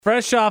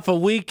Fresh off a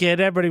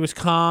weekend, everybody was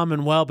calm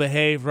and well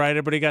behaved, right?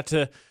 Everybody got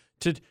to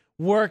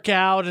work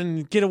out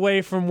and get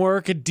away from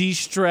work and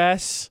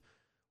de-stress.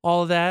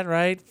 All of that,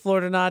 right?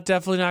 Florida not,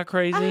 definitely not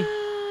crazy.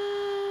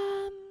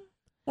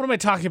 What am I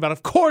talking about?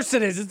 Of course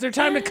it is. It's their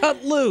time to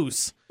cut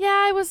loose. Yeah,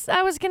 I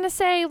was gonna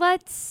say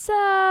let's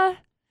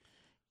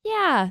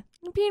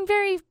being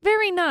very,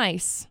 very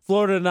nice.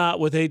 Florida not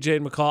with AJ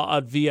and McCall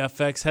on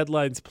VFX.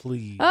 Headlines,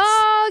 please.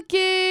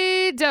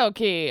 Okie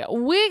dokie.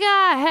 We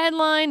got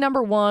headline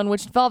number 1,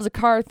 which involves a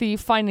car thief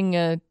finding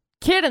a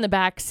kid in the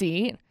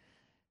backseat.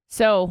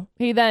 So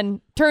he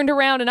then turned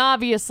around and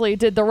obviously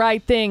did the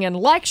right thing and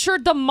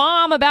lectured the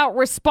mom about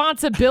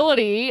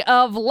responsibility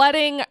of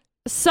letting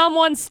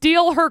someone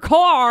steal her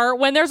car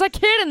when there's a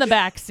kid in the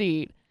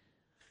backseat.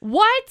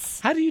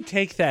 What? How do you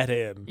take that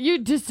in? You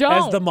just don't.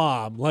 As the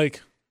mom,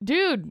 like,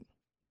 dude,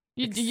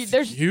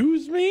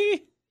 excuse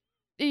me?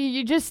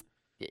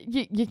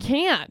 You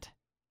can't.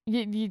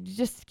 You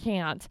just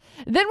can't.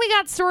 Then we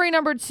got story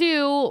number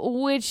 2,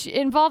 which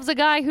involves a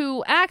guy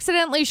who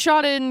accidentally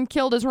shot and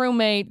killed his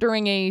roommate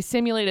during a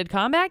simulated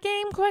combat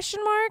game, ?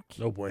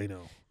 No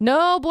bueno.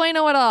 No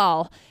bueno at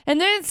all.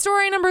 And then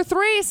story number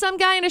 3, some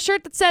guy in a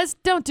shirt that says,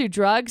 "Don't do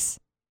drugs."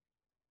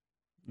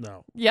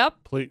 No. Yep.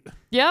 Please.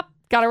 Yep.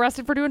 Got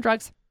arrested for doing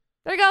drugs.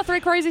 There you go. 3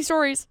 crazy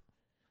stories.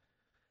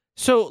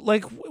 So,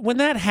 like, when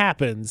that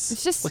happens...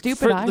 It's just like,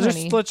 stupid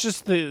irony. Let's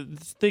just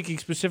thinking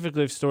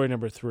specifically of story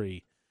number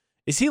 3.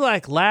 Is he,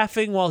 like,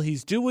 laughing while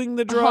he's doing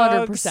the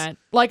drugs? 100%.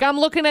 Like, I'm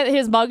looking at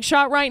his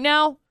mugshot right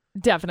now.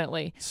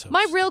 Definitely. So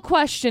My real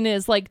question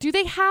is, like, do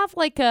they have,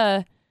 like,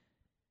 a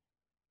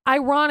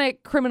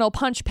ironic criminal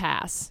punch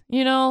pass?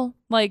 You know?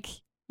 Like,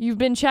 you've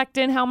been checked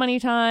in how many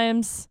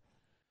times?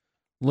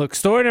 Look,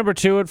 story number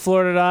 2 in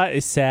Florida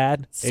is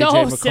sad. So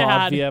AJ McCall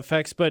sad.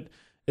 VFX, but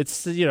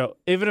it's,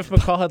 even if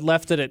McCall had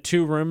left it at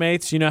 2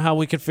 roommates, you know how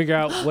we could figure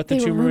out what the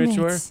 2 roommates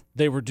were?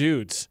 They were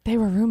dudes. They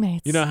were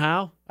roommates. You know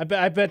how?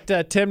 I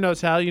bet Tim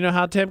knows how. You know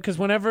how, Tim? Because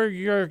whenever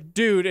you're a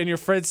dude and your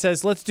friend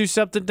says, "Let's do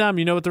something dumb,"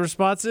 you know what the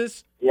response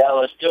is? Yeah,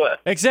 let's do it.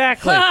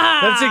 Exactly.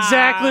 That's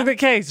exactly the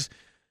case.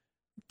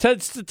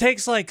 It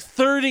takes like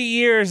 30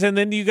 years, and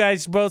then you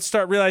guys both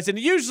start realizing.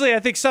 Usually,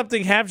 I think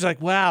something happens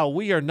like, "Wow,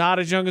 we are not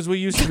as young as we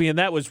used to be, and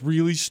that was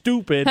really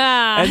stupid."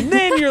 And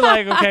then you're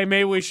like, "Okay,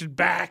 maybe we should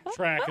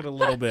backtrack it a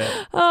little bit."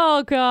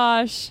 Oh,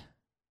 gosh.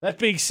 That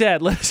being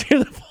said, let's hear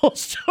the full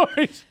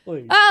stories,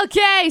 please.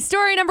 Okay,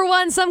 story number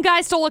 1. Some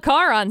guy stole a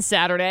car on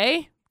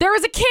Saturday. There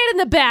was a kid in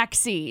the back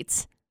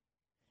seat.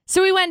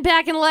 So he went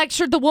back and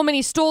lectured the woman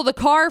he stole the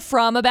car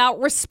from about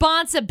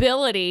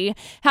responsibility,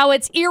 how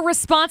it's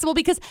irresponsible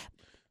because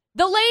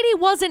the lady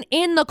wasn't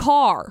in the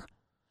car.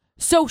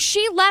 So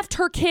she left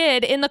her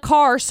kid in the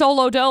car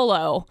solo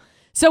dolo.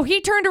 So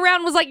he turned around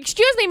and was like,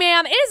 "Excuse me,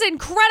 ma'am, it is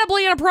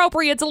incredibly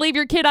inappropriate to leave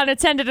your kid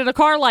unattended in a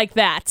car like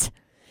that."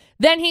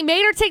 Then he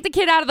made her take the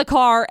kid out of the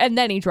car, and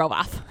then he drove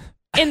off.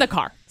 In the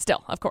car,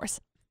 still, of course.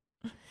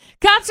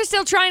 Cops are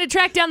still trying to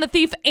track down the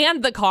thief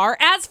and the car.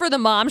 As for the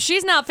mom,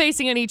 she's not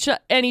facing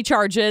any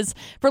charges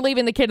for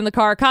leaving the kid in the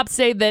car. Cops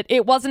say that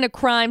it wasn't a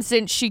crime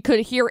since she could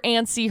hear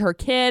and see her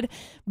kid,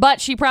 but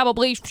she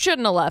probably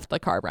shouldn't have left the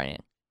car,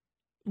 Brian.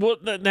 Well,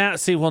 now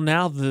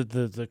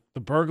the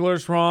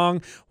burglar's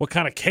wrong. What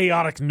kind of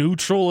chaotic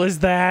neutral is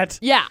that?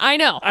 Yeah, I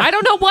know. I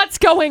don't know what's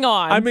going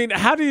on. I mean,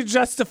 how do you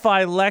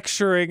justify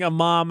lecturing a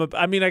mom?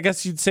 I mean, I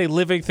guess you'd say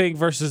living thing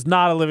versus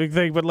not a living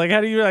thing, but like, how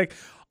do you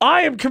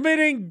I am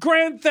committing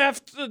grand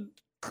theft?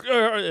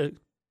 Grand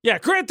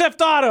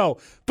Theft Auto.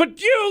 But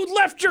you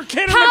left your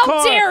kid in the car.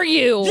 How dare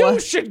you? You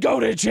should go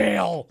to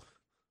jail.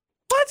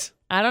 What?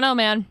 I don't know,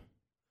 man.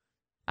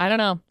 I don't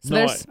know. So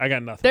No, I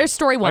got nothing. There's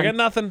story 1. I got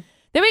nothing.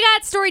 Then we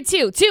got story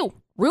 2. 2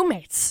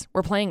 roommates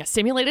were playing a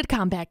simulated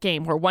combat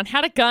game where one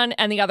had a gun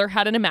and the other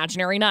had an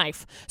imaginary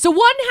knife. So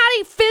one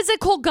had a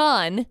physical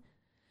gun,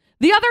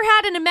 the other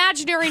had an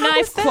imaginary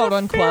knife, quote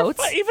unquote.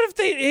 Even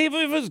if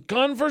it was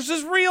gun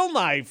versus real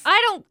knife.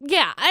 I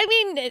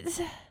mean,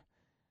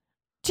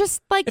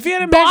 just like if you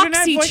had a box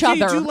imaginary knife, each why other,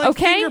 can't you do, like,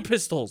 okay? finger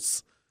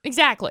pistols.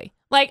 Exactly.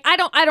 Like I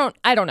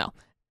don't know.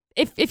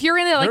 If you're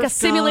in a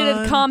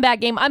simulated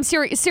combat game, I'm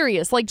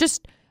serious. Like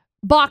just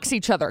box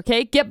each other,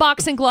 okay? Get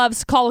boxing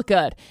gloves, call it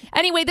good.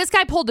 Anyway, this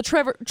guy pulled the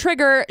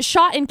trigger,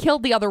 shot and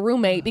killed the other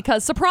roommate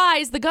because,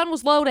 surprise, the gun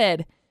was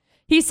loaded.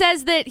 He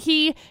says that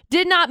he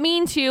did not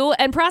mean to,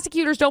 and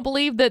prosecutors don't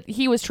believe that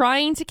he was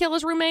trying to kill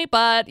his roommate,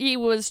 but he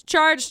was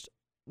charged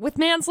with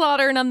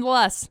manslaughter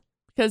nonetheless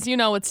because,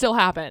 it still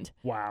happened.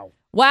 Wow.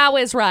 Wow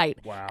is right.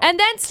 Wow. And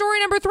then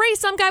story number 3,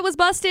 some guy was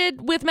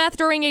busted with meth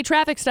during a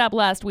traffic stop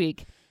last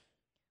week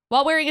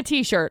while wearing a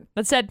t-shirt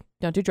that said,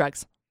 "Don't do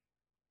drugs."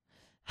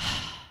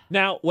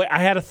 Now, wait,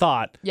 I had a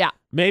thought. Yeah.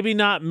 Maybe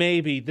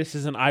this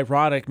isn't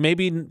ironic.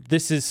 Maybe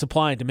this is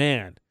supply and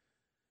demand.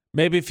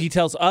 Maybe if he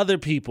tells other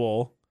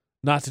people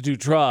not to do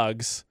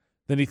drugs,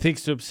 then he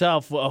thinks to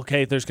himself, well,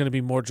 okay, there's going to be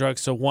more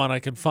drugs, so 1, I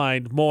can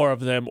find more of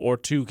them, or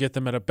 2, get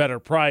them at a better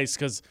price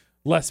because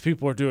less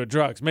people are doing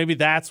drugs. Maybe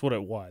that's what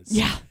it was.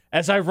 Yeah.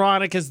 As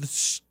ironic as the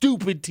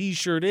stupid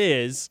t-shirt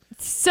is.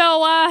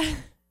 So,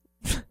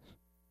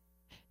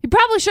 He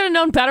probably should have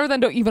known better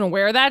than to even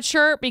wear that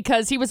shirt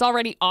because he was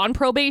already on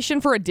probation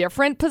for a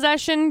different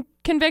possession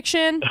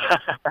conviction.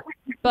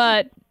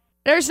 But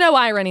there's no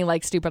irony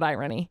like stupid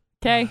irony,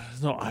 okay?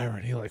 There's no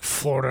irony like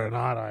Florida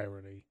not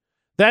irony.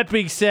 That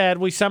being said,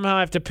 we somehow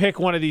have to pick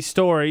one of these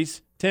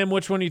stories. Tim,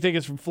 which one do you think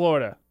is from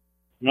Florida?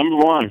 Number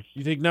one.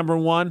 You think number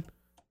one?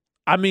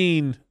 I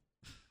mean,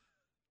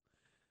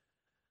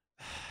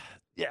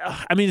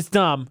 yeah. I mean, it's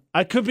dumb.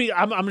 I could be.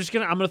 I'm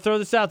gonna throw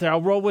this out there.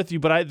 I'll roll with you,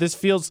 but this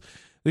feels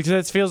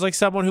like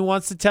someone who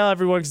wants to tell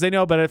everyone because they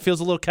know, but it feels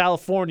a little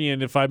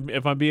Californian if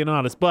I'm being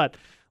honest. But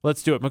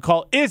let's do it.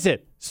 McCall, is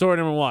it story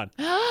number one?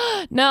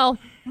 No,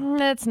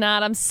 it's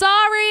not. I'm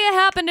sorry. It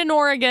happened in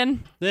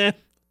Oregon. There.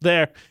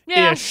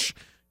 Yeah. Ish.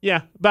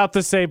 Yeah, about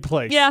the same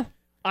place. Yeah.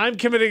 I'm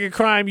committing a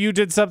crime. You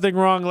did something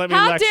wrong. Let me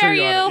lecture dare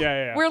you you? on it.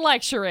 Yeah. We're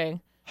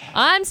lecturing.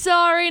 I'm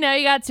sorry. Now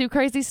you got 2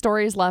 crazy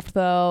stories left,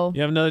 though.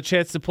 You have another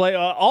chance to play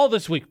all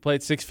this week. Play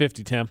at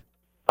 6:50, Tim.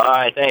 All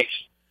right, thanks.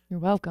 You're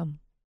welcome.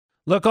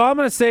 Look, all I'm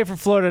going to say for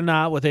Florida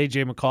Not with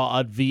AJ McCall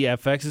on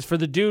VFX is for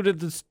the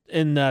dude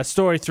in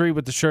story 3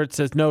 with the shirt that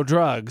says no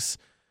drugs.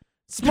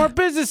 Smart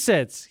business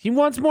sense. He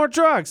wants more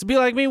drugs. It'd be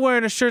like me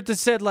wearing a shirt that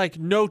said like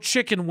no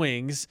chicken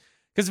wings.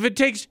 Because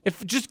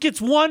if it just gets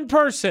one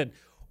person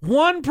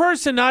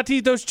not to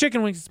eat those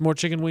chicken wings, it's more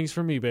chicken wings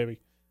for me, baby.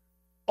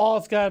 All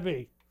it's got to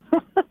be.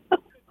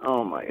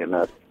 Oh, my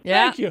goodness.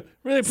 Yeah. Thank you.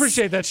 Really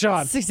appreciate that, Sean.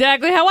 That's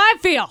exactly how I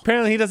feel.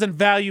 Apparently he doesn't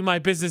value my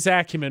business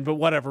acumen, but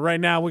whatever. Right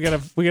now we gotta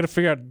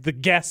figure out the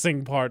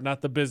guessing part,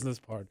 not the business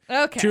part.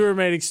 Okay. 2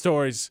 remaining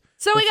stories.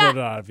 So we got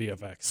out of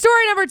VFX.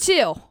 story number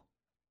 2.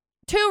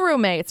 2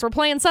 roommates were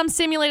playing some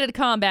simulated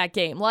combat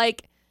game.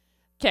 Like,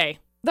 okay,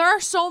 there are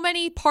so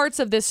many parts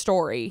of this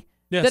story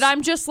that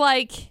I'm just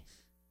like,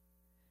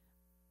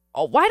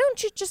 oh, why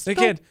don't you just go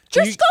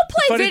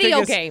play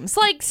video games?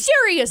 Like,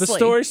 seriously.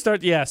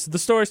 The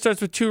story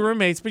starts with 2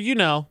 roommates, but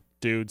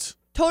dudes.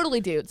 Totally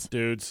dudes.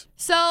 Dudes.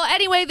 So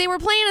anyway, they were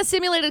playing a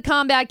simulated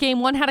combat game.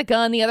 One had a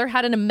gun, the other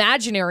had an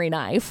imaginary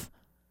knife.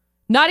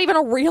 Not even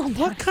a real knife.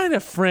 What kind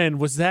of friend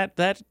was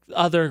that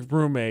other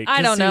roommate?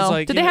 I don't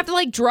know. Did they have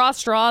to draw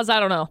straws? I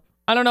don't know.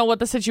 I don't know what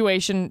the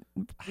situation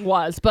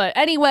was. But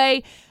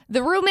anyway,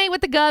 the roommate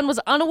with the gun was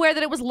unaware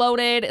that it was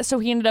loaded, so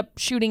he ended up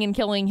shooting and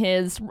killing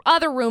his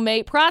other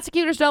roommate.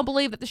 Prosecutors don't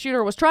believe that the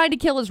shooter was trying to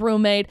kill his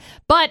roommate,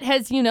 but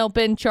has,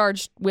 been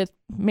charged with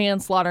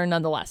manslaughter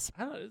nonetheless.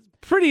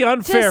 Pretty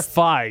unfair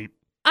fight.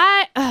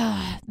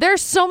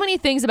 There's so many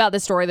things about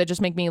this story that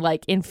just make me,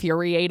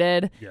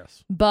 infuriated.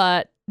 Yes.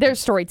 But there's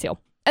story 2.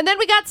 And then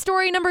we got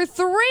story number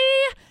 3.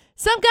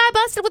 Some guy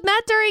busted with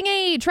meth during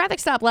a traffic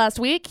stop last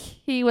week.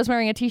 He was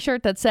wearing a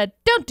t-shirt that said,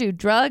 "Don't do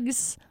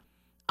drugs."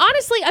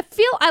 Honestly,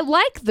 I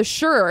like the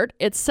shirt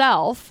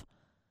itself.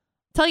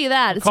 Tell you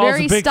that. It's a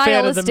very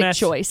stylistic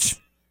choice.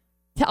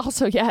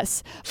 Also,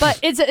 yes. But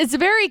it's a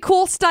very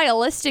cool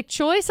stylistic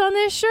choice on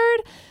this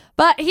shirt.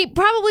 But he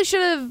probably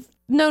should have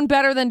known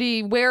better than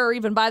to wear or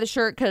even buy the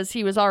shirt because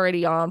he was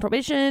already on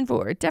probation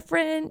for a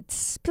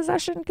different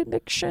possession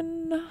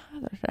conviction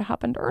that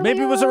happened earlier.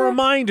 Maybe it was a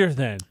reminder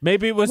then.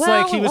 Maybe it was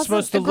he was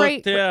supposed to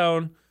look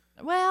down.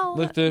 Well,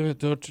 right.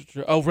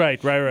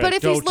 But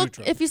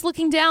if he's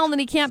looking down, then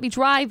he can't be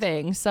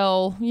driving.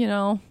 So,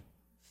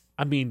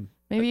 I mean,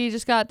 maybe he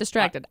just got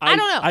distracted. I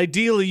don't know.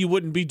 Ideally, you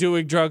wouldn't be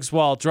doing drugs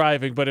while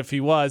driving, but if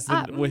he was,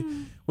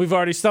 then we've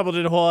already stumbled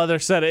into a whole other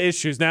set of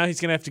issues. Now he's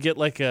gonna have to get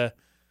a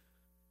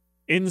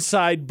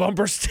inside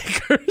bumper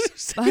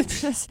stickers.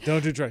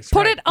 Don't do drugs.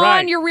 Put it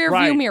on your rear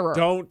view mirror.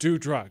 Don't do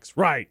drugs.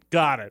 Right.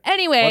 Got it.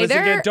 Anyway, what is it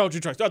again? Don't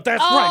do drugs. Oh,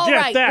 that's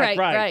right. Yes,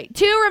 right.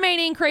 2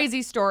 remaining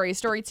crazy stories.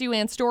 Story 2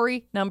 and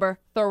story number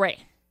 3.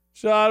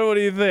 Sean, what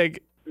do you think?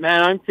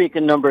 Man, I'm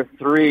thinking number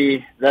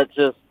 3. That's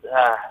just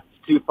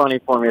it's too funny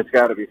for me. It's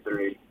got to be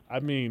 3. I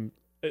mean,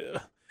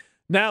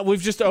 now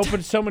we've just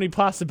opened so many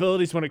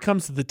possibilities when it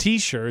comes to the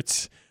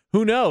T-shirts.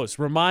 Who knows?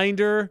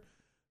 Reminder,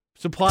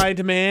 supply and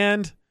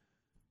demand.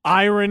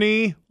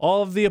 Irony,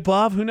 all of the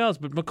above, who knows?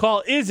 But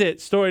McCall, is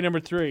it story number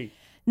 3?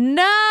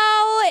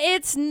 No,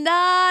 it's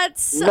not.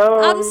 No.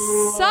 I'm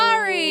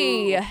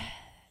sorry.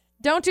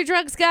 Don't do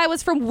drugs guy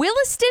was from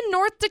Williston,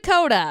 North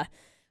Dakota,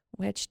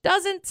 which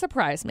doesn't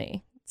surprise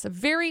me. It's a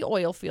very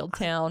oil field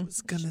town.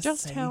 It's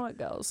just how it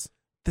goes.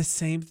 The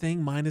same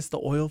thing minus the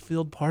oil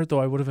field part,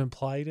 though I would have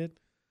implied it.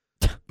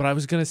 But I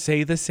was going to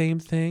say the same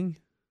thing.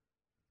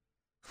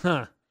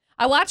 Huh.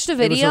 I watched a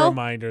video. It was a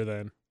reminder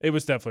then. It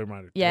was definitely a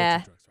reminder.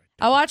 Yeah.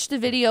 I watched a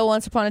video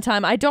once upon a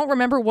time. I don't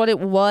remember what it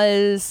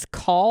was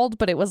called,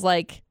 but it was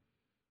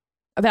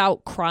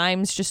about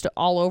crimes just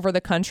all over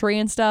the country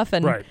and stuff.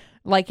 And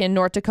in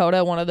North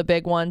Dakota, one of the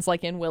big ones,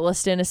 in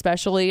Williston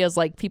especially, is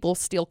people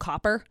steal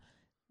copper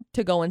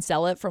to go and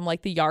sell it from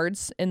the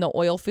yards in the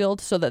oil field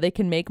so that they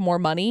can make more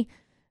money.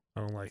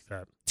 I don't like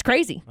that. It's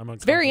crazy.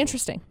 It's very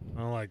interesting.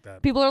 I don't like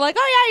that. People are like,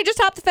 "Oh yeah, you just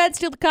hop the fence,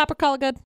 steal the copper, call it good."